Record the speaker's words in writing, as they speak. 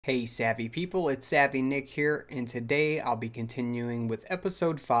Hey Savvy people, it's SavvyNik here, and today I'll be continuing with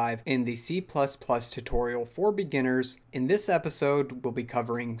episode 5 in the C++ tutorial for beginners. In this episode, we'll be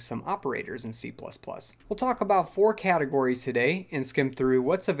covering some operators in C++. We'll talk about 4 categories today and skim through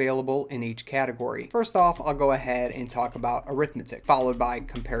what's available in each category. First off, I'll go ahead and talk about arithmetic, followed by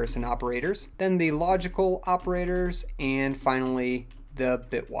comparison operators, then the logical operators, and finally the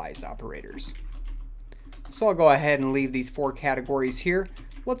bitwise operators. So I'll go ahead and leave these 4 categories here.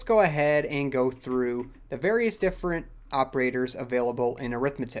 Let's go ahead and go through the various different operators available in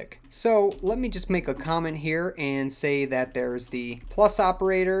arithmetic. So let me just make a comment here and say that there's the plus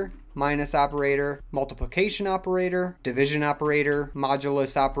operator, minus operator, multiplication operator, division operator,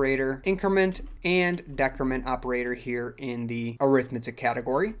 modulus operator, increment, and decrement operator here in the arithmetic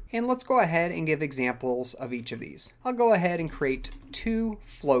category. And let's go ahead and give examples of each of these. I'll go ahead and create 2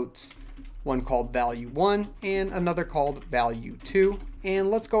 floats, one called value1 and another called value2.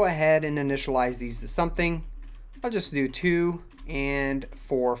 And let's go ahead and initialize these to something. I'll just do 2 and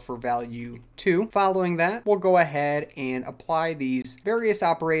 4 for value 2. Following that, we'll go ahead and apply these various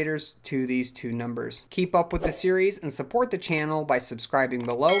operators to these 2 numbers. Keep up with the series and support the channel by subscribing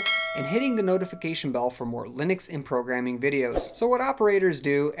below and hitting the notification bell for more Linux and programming videos. So what operators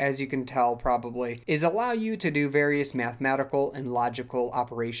do, as you can tell probably, is allow you to do various mathematical and logical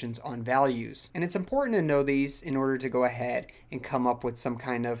operations on values. And it's important to know these in order to go ahead and come up with some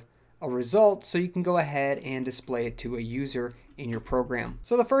kind of a result so you can go ahead and display it to a user in your program.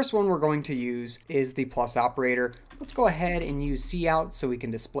 So the first one we're going to use is the plus operator. Let's go ahead and use cout so we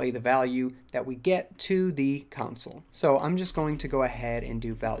can display the value that we get to the console. So I'm just going to go ahead and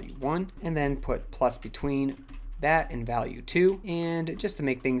do value 1 and then put plus between that and value 2. And just to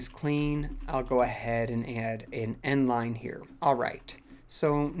make things clean, I'll go ahead and add an end line here. All right,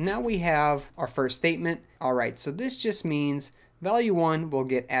 so now we have our first statement. All right, so this just means value 1 will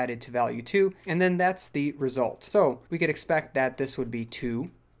get added to value 2, and then that's the result. So we could expect that this would be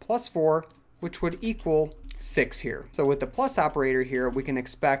 2 plus 4, which would equal 6 here. So with the plus operator here, we can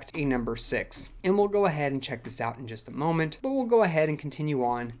expect a number 6. And we'll go ahead and check this out in just a moment, but we'll go ahead and continue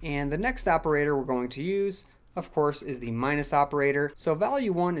on. And the next operator we're going to use, of course, is the minus operator. So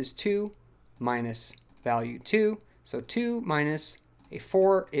value 1 is 2 minus value 2. So 2 minus a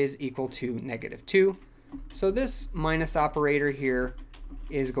 4 is equal to negative 2. So this minus operator here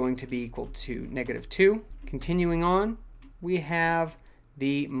is going to be equal to negative 2. Continuing on, we have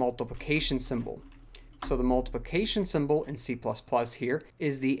the multiplication symbol. So the multiplication symbol in C++ here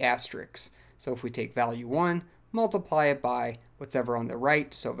is the asterisk. So if we take value 1, multiply it by whatever on the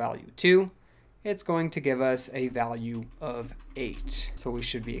right, so value 2, it's going to give us a value of 8. So we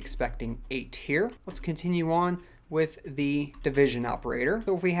should be expecting 8 here. Let's continue on with the division operator.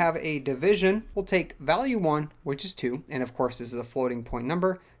 So if we have a division, we'll take value 1, which is 2, and of course this is a floating point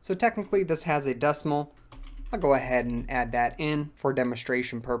number, so technically this has a decimal. I'll go ahead and add that in for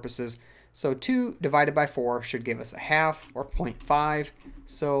demonstration purposes. So 2 divided by 4 should give us a half, or 0.5.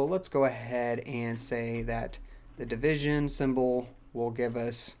 So let's go ahead and say that the division symbol will give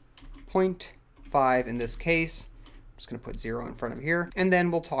us 0.5 in this case. I'm just going to put 0 in front of here, and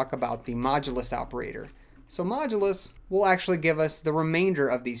then we'll talk about the modulus operator. So modulus will actually give us the remainder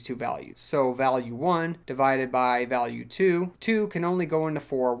of these 2 values. So value 1 divided by value 2. 2 can only go into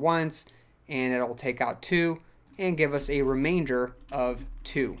 4 once, and it'll take out 2 and give us a remainder of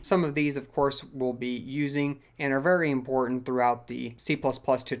 2. Some of these, of course, we'll be using and are very important throughout the C++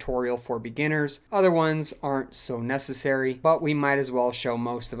 tutorial for beginners. Other ones aren't so necessary, but we might as well show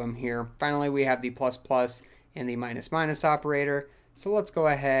most of them here. Finally, we have the plus plus and the minus minus operator. So let's go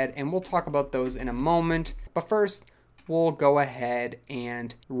ahead and we'll talk about those in a moment. But first, we'll go ahead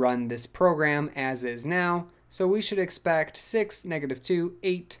and run this program as is now. So we should expect 6, negative 2,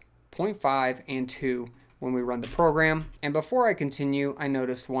 8, 0.5, and 2 when we run the program. And before I continue, I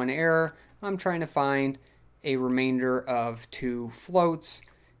noticed one error. I'm trying to find a remainder of 2 floats.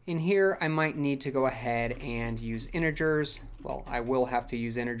 In here, I might need to go ahead and use integers. Well, I will have to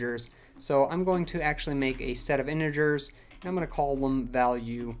use integers. So I'm going to actually make a set of integers. I'm going to call them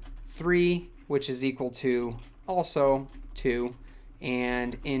value 3, which is equal to also 2,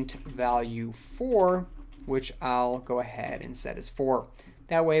 and int value 4, which I'll go ahead and set as 4.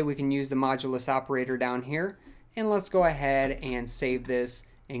 That way we can use the modulus operator down here. And let's go ahead and save this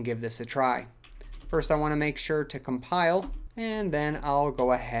and give this a try. First, I want to make sure to compile, and then I'll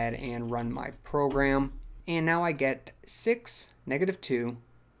go ahead and run my program. And now I get 6, negative 2,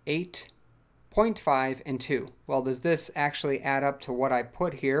 8, 0.5, and 2. Well, does this actually add up to what I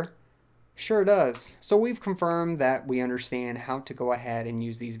put here? Sure does. So we've confirmed that we understand how to go ahead and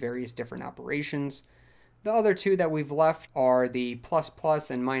use these various different operations. The other two that we've left are the plus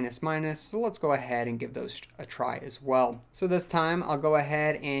plus and minus minus, so let's go ahead and give those a try as well. So this time I'll go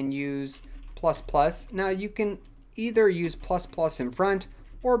ahead and use plus plus. Now you can either use plus plus in front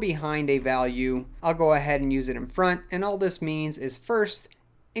or behind a value. I'll go ahead and use it in front, and all this means is first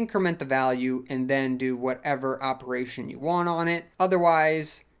increment the value and then do whatever operation you want on it.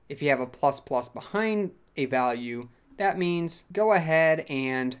 Otherwise, if you have a plus plus behind a value, that means go ahead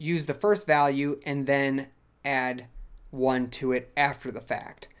and use the first value and then add 1 to it after the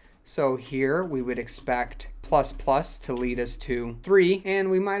fact. So here we would expect plus plus to lead us to 3, and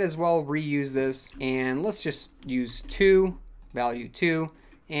we might as well reuse this, and let's just use 2, value 2.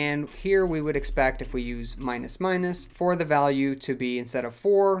 And here we would expect, if we use minus minus, for the value to be, instead of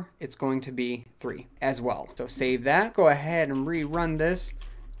 4, it's going to be 3 as well. So save that, go ahead and rerun this.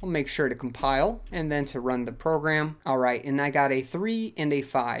 I'll make sure to compile and then to run the program. All right, and I got a 3 and a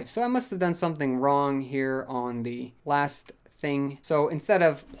 5. So I must have done something wrong here on the last thing. So instead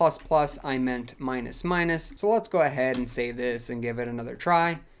of plus plus, I meant minus minus. So let's go ahead and save this and give it another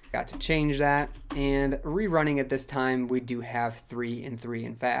try. Got to change that, and rerunning it this time, we do have 3 and 3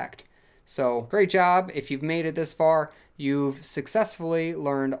 in fact. So great job. If you've made it this far, you've successfully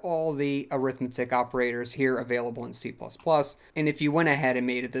learned all the arithmetic operators here available in C++. And if you went ahead and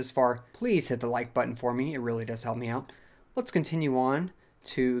made it this far, please hit the like button for me. It really does help me out. Let's continue on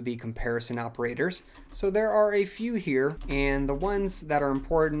to the comparison operators. So there are a few here, and the ones that are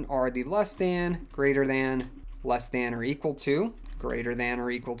important are the less than, greater than, less than or equal to, greater than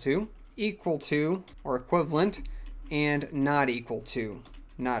or equal to or equivalent, and not equal to,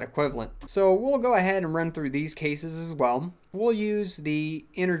 not equivalent. So we'll go ahead and run through these cases as well. We'll use the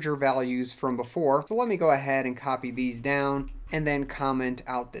integer values from before. So let me go ahead and copy these down and then comment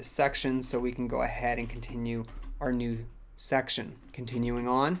out this section so we can go ahead and continue our new section. Continuing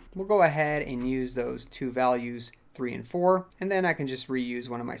on, we'll go ahead and use those two values, 3 and 4, and then I can just reuse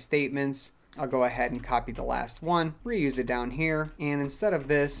one of my statements. I'll go ahead and copy the last one, reuse it down here, and instead of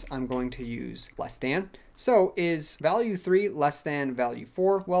this, I'm going to use less than. So is value 3 less than value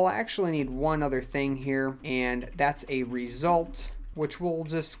 4? Well, I actually need one other thing here, and that's a result, which we'll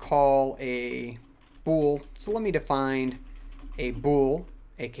just call a bool. So let me define a bool,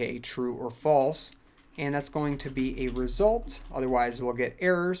 aka true or false, and that's going to be a result, otherwise we'll get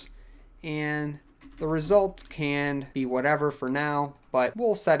errors, and the result can be whatever for now, but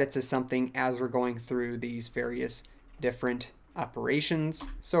we'll set it to something as we're going through these various different operations.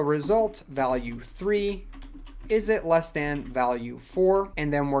 So result value 3, is it less than value 4?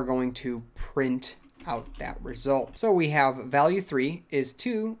 And then we're going to print out that result. So we have value 3, is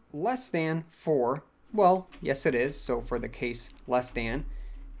 2 less than 4? Well, yes it is. So for the case less than,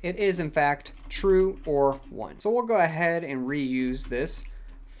 it is in fact true or 1. So we'll go ahead and reuse this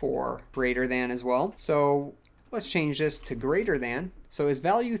for greater than as well. So let's change this to greater than. So is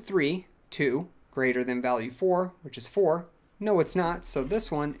value 3, 2, greater than value 4, which is 4? No, it's not. So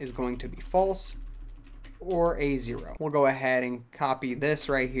this one is going to be false or a 0. We'll go ahead and copy this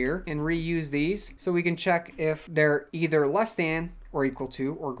right here and reuse these so we can check if they're either less than or equal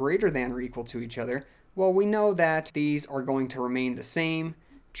to or greater than or equal to each other. Well, we know that these are going to remain the same,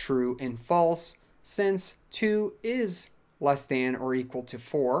 true and false, since 2 is less than or equal to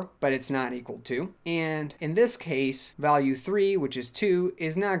 4, but it's not equal to. And in this case, value 3, which is 2,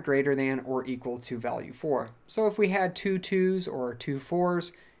 is not greater than or equal to value 4. So if we had 2 2s or 2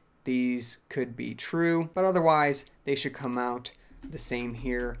 4s, these could be true, but otherwise they should come out the same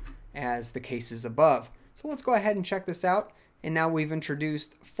here as the cases above. So let's go ahead and check this out. And now we've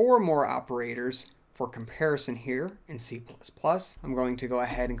introduced 4 more operators for comparison here in C++. I'm going to go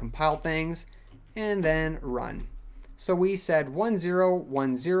ahead and compile things and then run. So we said 1 0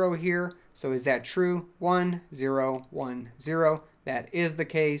 1 0 here. So is that true? 1 0 1 0. That is the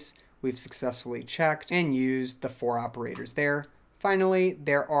case. We've successfully checked and used the 4 operators there. Finally,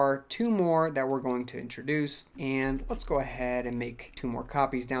 there are 2 more that we're going to introduce, and let's go ahead and make 2 more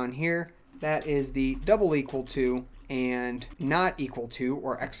copies down here. That is the double equal to and not equal to,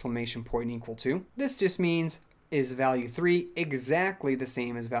 or exclamation point equal to. This just means, is value 3 exactly the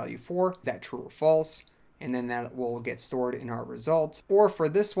same as value 4? Is that true or false? And then that will get stored in our result. Or for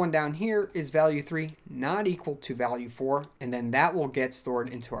this one down here, is value 3 not equal to value 4? And then that will get stored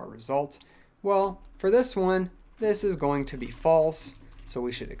into our result. Well, for this one, this is going to be false, so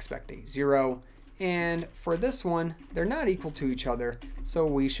we should expect a 0. And for this one, they're not equal to each other, so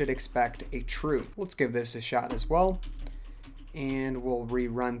we should expect a true. Let's give this a shot as well. And we'll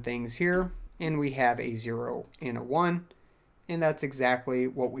rerun things here. And we have a 0 and a 1. And that's exactly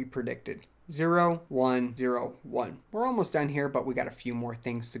what we predicted. 0, 1, 0, 1. We're almost done here, but we got a few more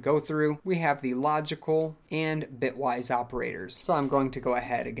things to go through. We have the logical and bitwise operators. So I'm going to go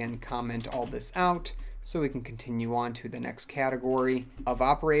ahead again, comment all this out so we can continue on to the next category of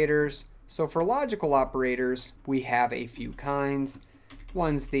operators. So for logical operators, we have a few kinds.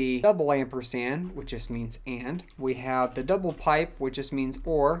 One's the double ampersand, which just means and. We have the double pipe, which just means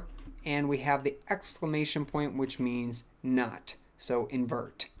or. And we have the exclamation point, which means not. So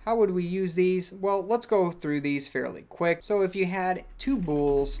invert. How would we use these? Well, let's go through these fairly quick. So if you had two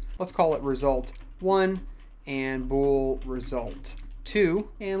bools, let's call it result 1 and bool result 2.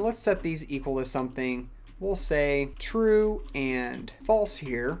 And let's set these equal to something. We'll say true and false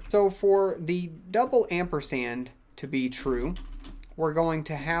here. So for the double ampersand to be true, we're going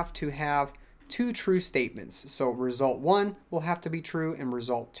to have two true statements. So result 1 will have to be true and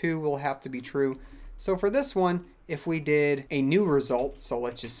result 2 will have to be true. So for this one, if we did a new result, so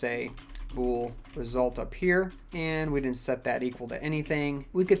let's just say bool result up here, and we didn't set that equal to anything,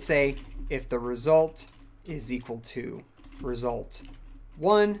 we could say if the result is equal to result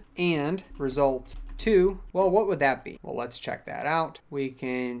 1 and result 2, well, what would that be? Well, let's check that out. We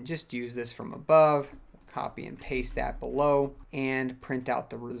can just use this from above, copy and paste that below, and print out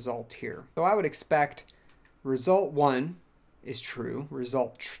the result here. So I would expect result 1 is true,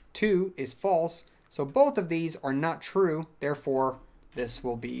 result 2 is false. So both of these are not true, therefore this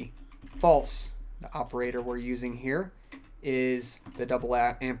will be false. The operator we're using here is the double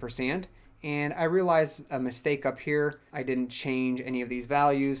ampersand. And I realized a mistake up here. I didn't change any of these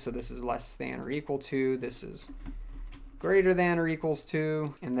values, so this is less than or equal to, this is greater than or equals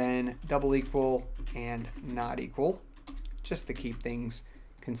to, and then double equal and not equal, just to keep things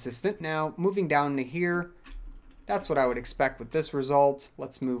consistent. Now, moving down to here, that's what I would expect with this result.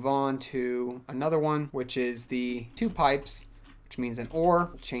 Let's move on to another one, which is the two pipes, which means an or.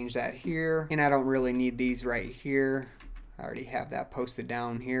 We'll change that here, and I don't really need these right here. I already have that posted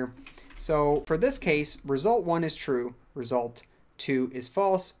down here. So for this case, result 1 is true, result 2 is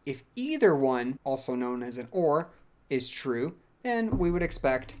false. If either one, also known as an or, is true, then we would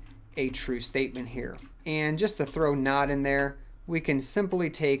expect a true statement here. And just to throw not in there, we can simply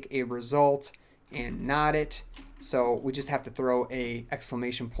take a result and not it. So we just have to throw a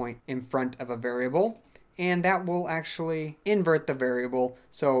exclamation point in front of a variable, and that will actually invert the variable.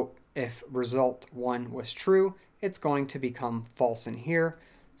 So if result 1 was true, it's going to become false in here.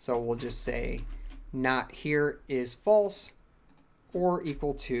 So we'll just say not here is false or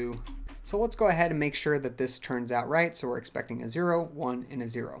equal to. So let's go ahead and make sure that this turns out right. So we're expecting a 0, 1, and a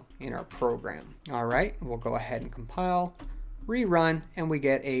 0 in our program. All right, we'll go ahead and compile, rerun, and we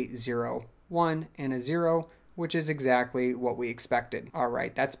get a 0, 1, and a 0, which is exactly what we expected. All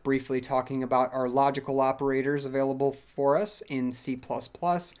right, that's briefly talking about our logical operators available for us in C++.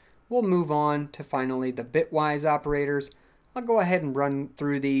 We'll move on to finally the bitwise operators. I'll go ahead and run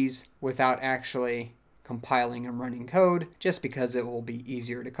through these without actually compiling and running code, just because it will be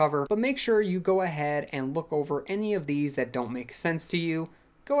easier to cover. But make sure you go ahead and look over any of these that don't make sense to you.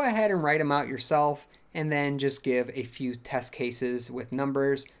 Go ahead and write them out yourself, and then just give a few test cases with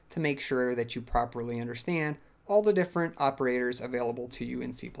numbers to make sure that you properly understand all the different operators available to you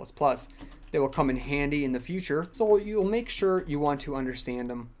in C++. They will come in handy in the future, so you'll make sure you want to understand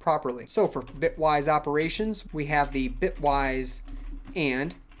them properly. So for bitwise operations, we have the bitwise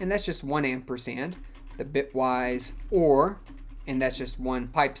and that's just one ampersand. The bitwise or, and that's just one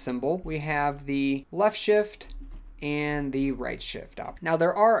pipe symbol. We have the left shift and the right shift up. Now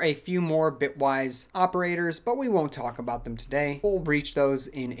there are a few more bitwise operators, but we won't talk about them today. We'll reach those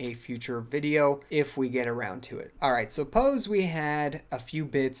in a future video if we get around to it. All right, suppose we had a few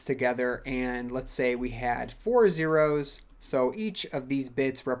bits together, and let's say we had 4 zeros. So each of these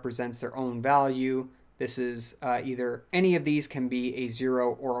bits represents their own value. This is either any of these can be a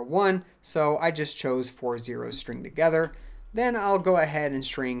 0 or a 1. So I just chose 4 zeros stringed together. Then I'll go ahead and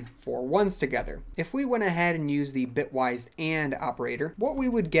string 4 ones together. If we went ahead and used the bitwise AND operator, what we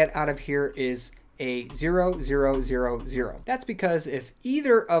would get out of here is a 0, 0, 0, 0. That's because if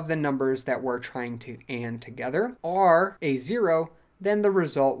either of the numbers that we're trying to AND together are a 0, then the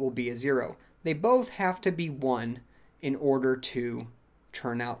result will be a 0. They both have to be 1 in order to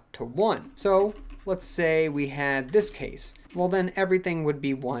turn out to 1. So let's say we had this case. Well, then everything would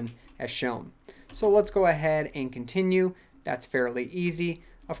be 1 as shown. So let's go ahead and continue. That's fairly easy.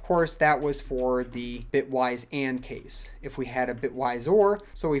 Of course, that was for the bitwise AND case. If we had a bitwise OR,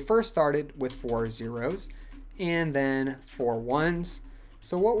 so we first started with 4 zeros and then 4 ones.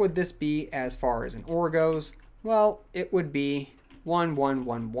 So what would this be as far as an OR goes? Well, it would be 1, 1,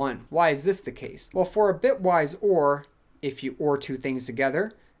 1, 1. Why is this the case? Well, for a bitwise OR, if you OR two things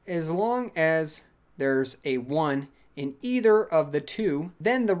together, as long as there's a 1 in either of the two,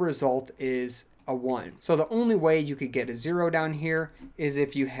 then the result is a 1. So the only way you could get a 0 down here is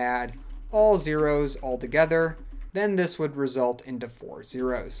if you had all zeros all together. Then this would result into 4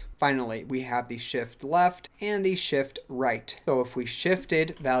 zeros. Finally, we have the shift left and the shift right. So if we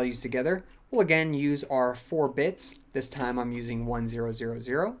shifted values together, we'll again use our 4 bits. This time I'm using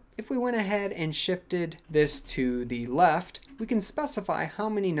 1000. If we went ahead and shifted this to the left, we can specify how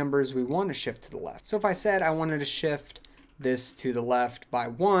many numbers we want to shift to the left. So if I said I wanted to shift this to the left by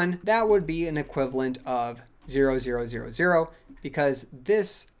 1, that would be an equivalent of 0000, because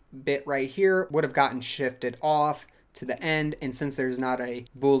this bit right here would have gotten shifted off to the end, and since there's not a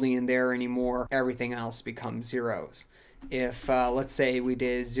boolean there anymore, everything else becomes zeros. If let's say we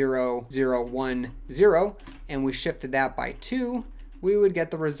did 0010 and we shifted that by 2, we would get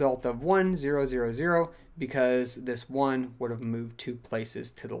the result of 1000, because this 1 would have moved 2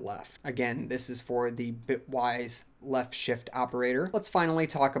 places to the left. Again, this is for the bitwise left shift operator. Let's finally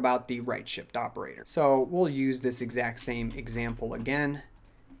talk about the right shift operator. So we'll use this exact same example again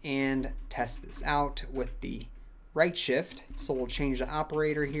and test this out with the right shift. So we'll change the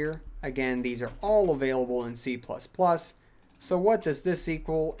operator here. Again, these are all available in C++. So what does this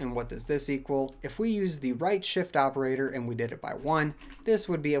equal and what does this equal? If we use the right shift operator and we did it by 1, this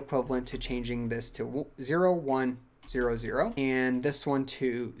would be equivalent to changing this to 0100 and this one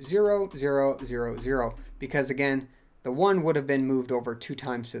to 0000, because again, the 1 would have been moved over 2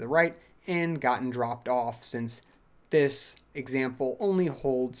 times to the right and gotten dropped off, since this example only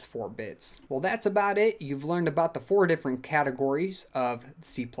holds 4 bits. Well, that's about it. You've learned about the 4 different categories of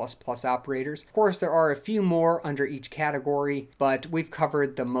C++ operators. Of course, there are a few more under each category, but we've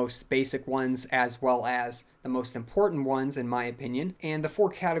covered the most basic ones as well as the most important ones, in my opinion. And the 4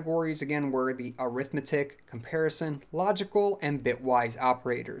 categories, again, were the arithmetic, comparison, logical, and bitwise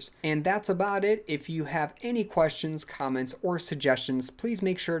operators. And that's about it. If you have any questions, comments, or suggestions, please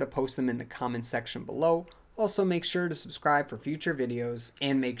make sure to post them in the comment section below. Also, make sure to subscribe for future videos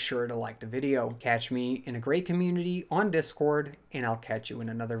and make sure to like the video. Catch me in a great community on Discord, and I'll catch you in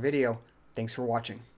another video. Thanks for watching.